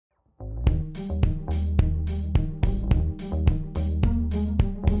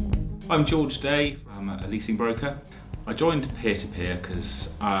I'm George Day, I'm a leasing broker. I joined Peer2Peer because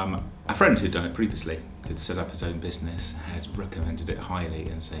a friend who'd done it previously, who'd set up his own business, had recommended it highly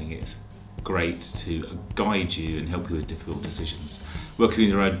and saying it's great to guide you and help you with difficult decisions. Working on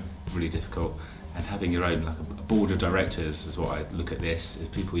your own, really difficult, and having your own, like a board of directors is what I look at this, as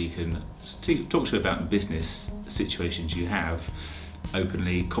people you can talk to about business situations you have,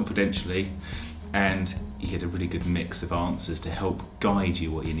 openly, confidentially, and you get a really good mix of answers to help guide you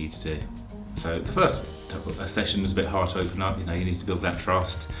what you need to do. So the first session was a bit hard to open up, you need to build that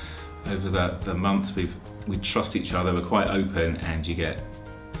trust. Over the months we trust each other, we're quite open, and you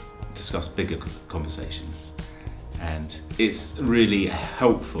discuss bigger conversations. And it's really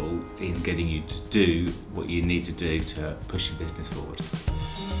helpful in getting you to do what you need to do to push your business forward.